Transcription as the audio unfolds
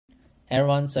Hey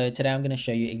everyone, so today I'm going to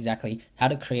show you exactly how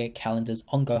to create calendars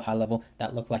on Gohighlevel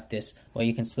that look like this, where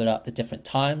you can split up the different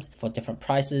times for different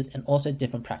prices and also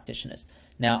different practitioners.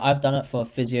 Now, I've done it for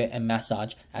physio and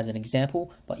massage as an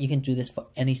example, but you can do this for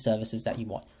any services that you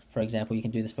want. For example, you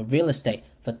can do this for real estate,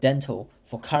 for dental,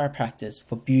 for chiropractors,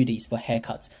 for beauties, for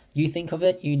haircuts. You think of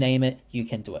it, you name it, you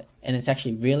can do it. And it's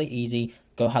actually really easy.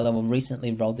 Gohighlevel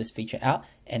recently rolled this feature out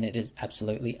and it is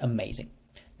absolutely amazing.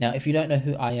 Now, if you don't know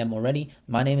who I am already,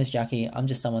 my name is Jackie. I'm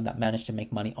just someone that managed to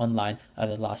make money online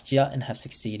over the last year and have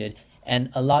succeeded.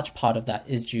 And a large part of that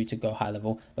is due to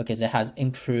Gohighlevel because it has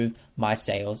improved my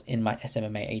sales in my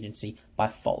SMMA agency by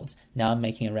folds. Now I'm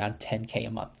making around 10K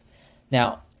a month.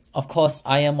 Now, of course,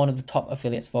 I am one of the top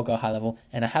affiliates for Gohighlevel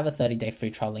and I have a 30-day free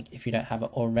trial link if you don't have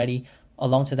it already.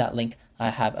 Along to that link,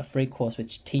 I have a free course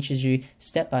which teaches you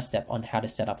step by step on how to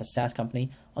set up a SaaS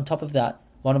company. On top of that,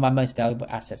 one of my most valuable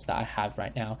assets that I have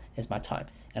right now is my time.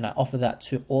 And I offer that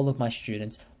to all of my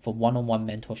students for one-on-one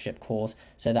mentorship calls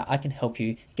so that I can help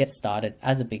you get started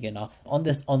as a beginner on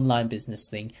this online business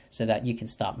thing so that you can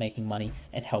start making money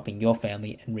and helping your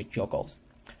family and reach your goals.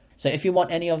 So if you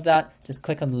want any of that, just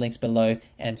click on the links below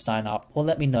and sign up or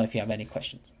let me know if you have any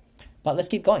questions. But let's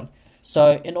keep going.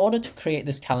 So in order to create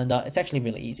this calendar, it's actually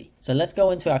really easy. So let's go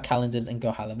into our calendars in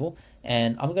Gohighlevel.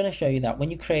 And I'm going to show you that when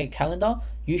you create a calendar,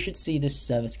 you should see this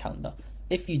service calendar.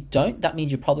 If you don't, that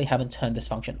means you probably haven't turned this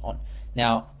function on.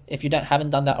 Now, if you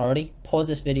haven't done that already, pause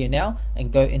this video now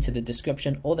and go into the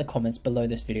description or the comments below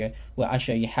this video where I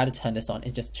show you how to turn this on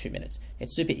in just 2 minutes.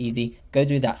 It's super easy. Go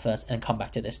do that first and come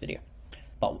back to this video.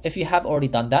 But if you have already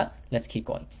done that, let's keep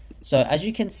going. So as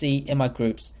you can see in my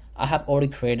groups, I have already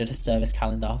created a service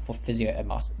calendar for physio and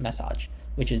massage,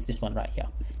 which is this one right here.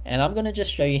 And I'm going to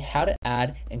just show you how to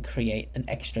add and create an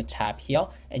extra tab here.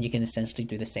 And you can essentially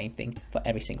do the same thing for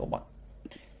every single one.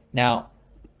 Now,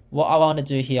 what I want to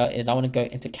do here is I want to go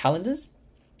into calendars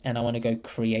and I want to go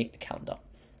create a calendar.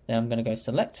 Then I'm going to go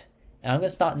select and I'm going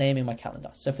to start naming my calendar.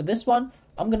 So for this one,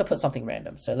 I'm going to put something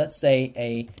random. So let's say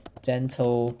a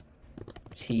dental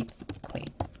teeth clean.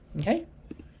 Okay.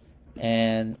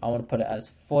 And I want to put it as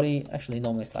 40, actually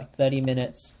normally it's like 30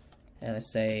 minutes. And let's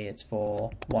say it's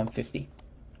for 150.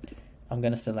 I'm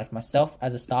going to select myself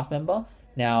as a staff member.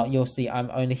 Now you'll see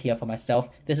I'm only here for myself.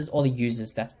 This is all the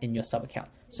users that's in your sub account.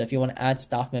 So if you want to add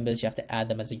staff members, you have to add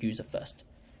them as a user first.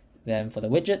 Then for the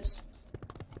widgets,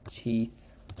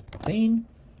 teeth clean.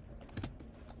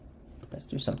 Let's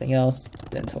do something else,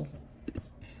 dental.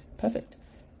 Perfect.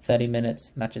 30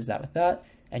 minutes matches that with that.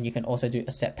 And you can also do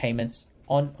a set payments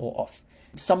on or off.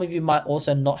 Some of you might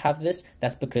also not have this.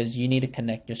 That's because you need to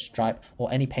connect your Stripe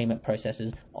or any payment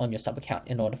processes on your sub account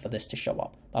in order for this to show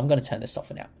up. But I'm going to turn this off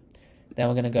for now. Then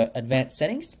we're going to go advanced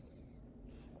settings.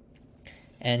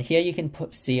 And here you can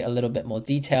see a little bit more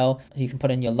detail. You can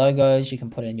put in your logos. You can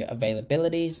put in your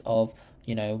availabilities of,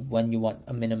 when you want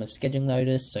a minimum scheduling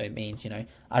notice. So it means,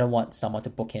 I don't want someone to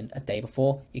book in a day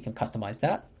before. You can customize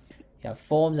that. You have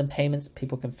forms and payments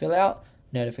people can fill out.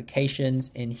 Notifications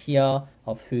in here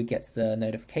of who gets the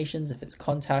notifications. If it's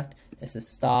contact, if it's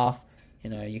staff,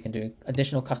 you can do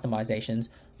additional customizations.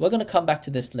 We're going to come back to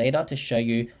this later to show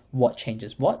you what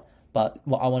changes what, but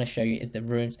what I want to show you is the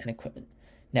rooms and equipment.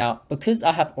 Now, because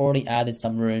I have already added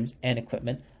some rooms and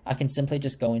equipment, I can simply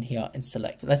just go in here and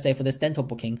select. Let's say for this dental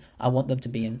booking, I want them to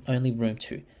be in only room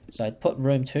 2. So I put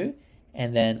room 2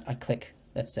 and then I click,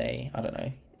 let's say, I don't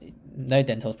know, no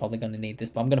dental is probably going to need this,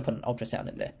 but I'm going to put an ultrasound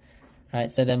in there. Right,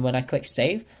 so then when I click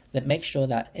save, that makes sure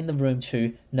that in the room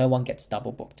 2, no one gets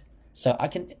double booked. So I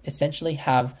can essentially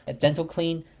have a dental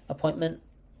clean appointment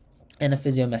and a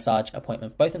physio massage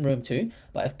appointment, both in room 2.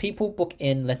 But if people book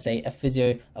in, let's say, a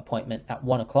physio appointment at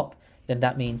 1 o'clock, then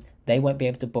that means they won't be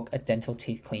able to book a dental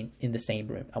teeth clean in the same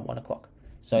room at 1 o'clock.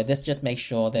 So this just makes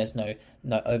sure there's no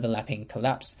overlapping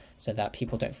collapse so that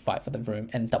people don't fight for the room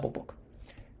and double book.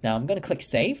 Now I'm going to click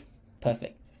save.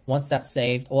 Perfect. Once that's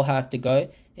saved, all I have to go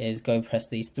is go press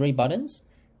these 3 buttons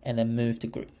and then move to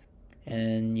group.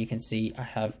 And you can see I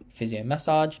have physio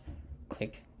massage,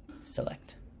 click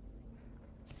select.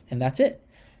 And that's it.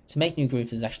 To make new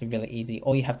groups is actually really easy.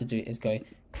 All you have to do is go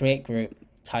create group,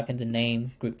 type in the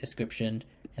name, group description,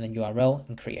 and then URL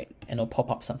and create. And it'll pop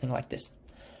up something like this.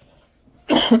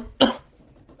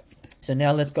 So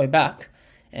now let's go back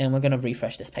and we're going to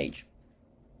refresh this page.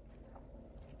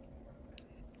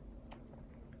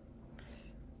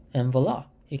 And voila,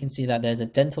 you can see that there's a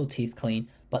dental teeth clean,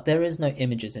 but there is no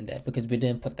images in there because we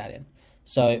didn't put that in.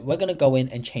 So we're going to go in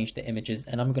and change the images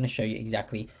and I'm going to show you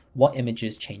exactly what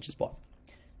images changes what.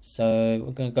 So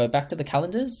we're going to go back to the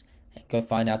calendars and go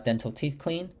find our dental teeth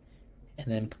clean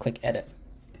and then click edit.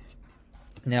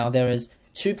 Now there is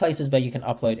 2 places where you can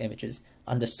upload images.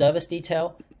 under service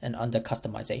detail and under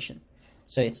customization.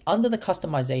 So it's under the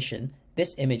customization,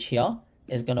 this image here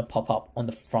is going to pop up on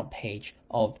the front page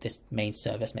of this main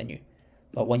service menu.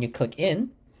 But when you click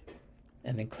in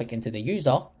and then click into the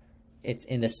user, it's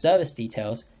in the service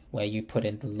details where you put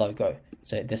in the logo.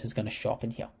 So this is going to show up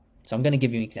in here. So I'm going to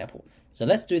give you an example. So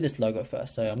let's do this logo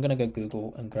first. So I'm going to go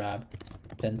Google and grab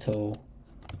dental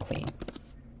clean.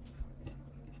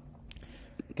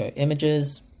 Go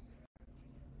images.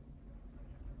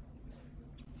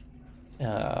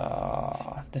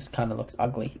 This kind of looks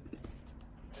ugly.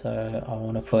 So I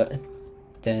want to put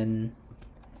dentist.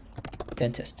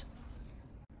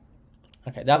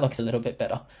 Okay, that looks a little bit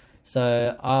better.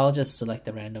 So I'll just select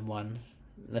a random one.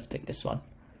 Let's pick this one.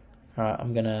 All right,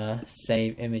 I'm gonna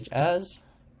save image as,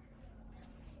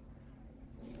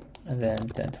 and then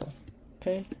dental.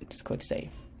 Okay, just click save.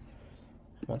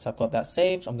 Once I've got that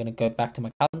saved, I'm gonna go back to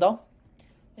my calendar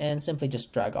and simply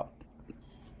just drag up.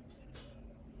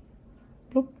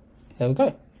 Bloop. There we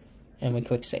go. And we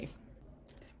click save.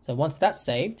 So once that's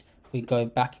saved, we go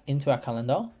back into our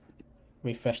calendar,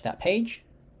 refresh that page,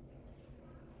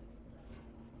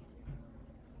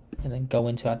 and then go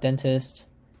into our dentist,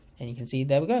 and you can see,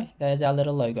 there we go. There's our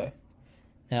little logo.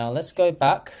 Now let's go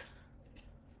back.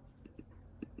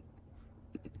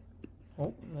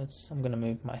 Oh, I'm gonna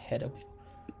move my head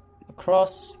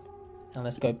across, and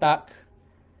let's go back.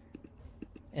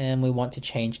 And we want to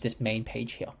change this main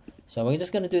page here. So we're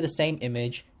just gonna do the same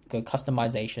image, go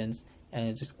customizations,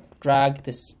 and just drag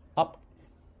this up.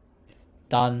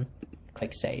 Done,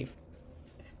 click save.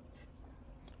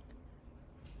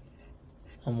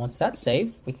 And once that's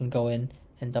saved, we can go in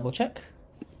and double check,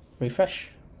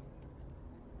 refresh.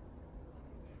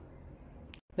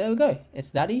 There we go,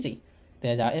 it's that easy.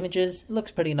 There's our images, it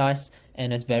looks pretty nice,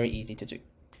 and it's very easy to do.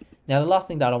 Now the last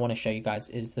thing that I want to show you guys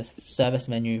is the service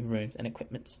menu, rooms, and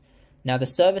equipment. Now the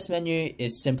service menu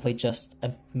is simply just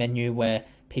a menu where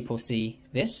people see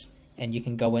this, and you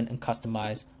can go in and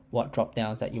customize what drop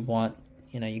downs that you want.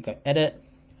 You know, you go edit,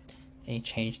 and you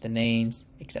change the names,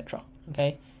 etc.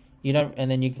 Okay. And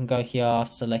then you can go here,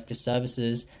 select your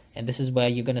services, and this is where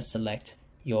you're going to select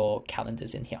your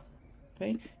calendars in here.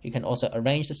 Okay? You can also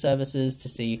arrange the services to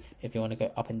see if you want to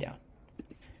go up and down.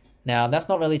 Now that's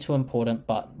not really too important,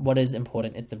 but what is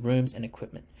important is the rooms and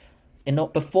equipment. And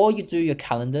before you do your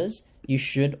calendars, you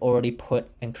should already put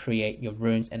and create your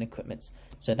rooms and equipments,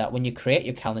 so that when you create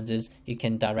your calendars, you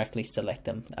can directly select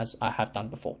them, as I have done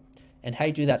before. And how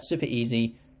you do that, super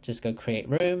easy. Just go create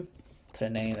room, put a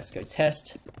name, let's go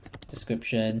test,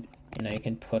 description, you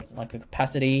can put like a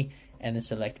capacity, and then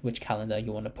select which calendar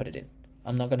you want to put it in.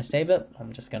 I'm not going to save it,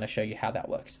 I'm just going to show you how that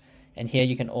works. And here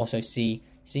you can also see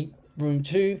room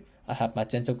 2, I have my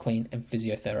dental clean and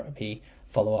physiotherapy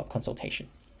follow-up consultation.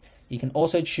 You can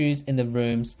also choose in the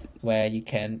rooms where you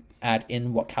can add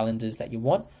in what calendars that you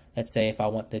want. Let's say if I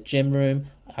want the gym room,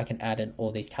 I can add in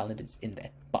all these calendars in there,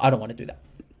 but I don't want to do that.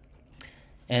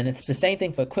 And it's the same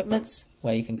thing for equipments,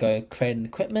 where you can go create an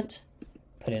equipment,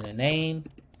 put in a name,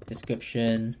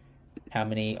 description, how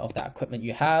many of that equipment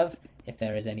you have, if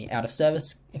there is any out of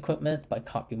service equipment, but it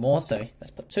can't be more, so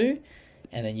let's put 2.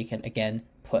 And then you can again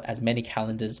put as many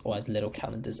calendars or as little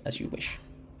calendars as you wish.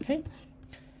 Okay.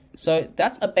 So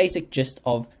that's a basic gist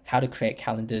of how to create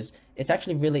calendars. It's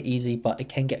actually really easy, but it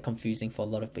can get confusing for a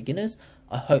lot of beginners.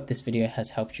 I hope this video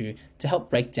has helped you to help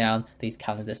break down these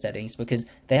calendar settings, because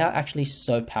they are actually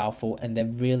so powerful and they're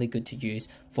really good to use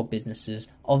for businesses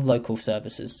of local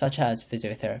services, such as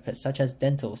physiotherapists, such as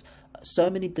dentals. So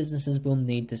many businesses will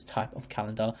need this type of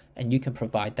calendar, and you can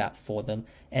provide that for them,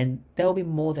 and they'll be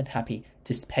more than happy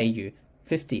to pay you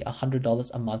 $50,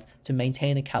 $100 a month to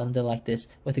maintain a calendar like this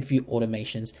with a few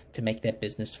automations to make their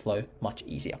business flow much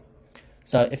easier.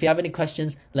 So if you have any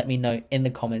questions, let me know in the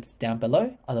comments down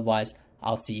below. Otherwise,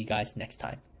 I'll see you guys next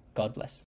time. God bless.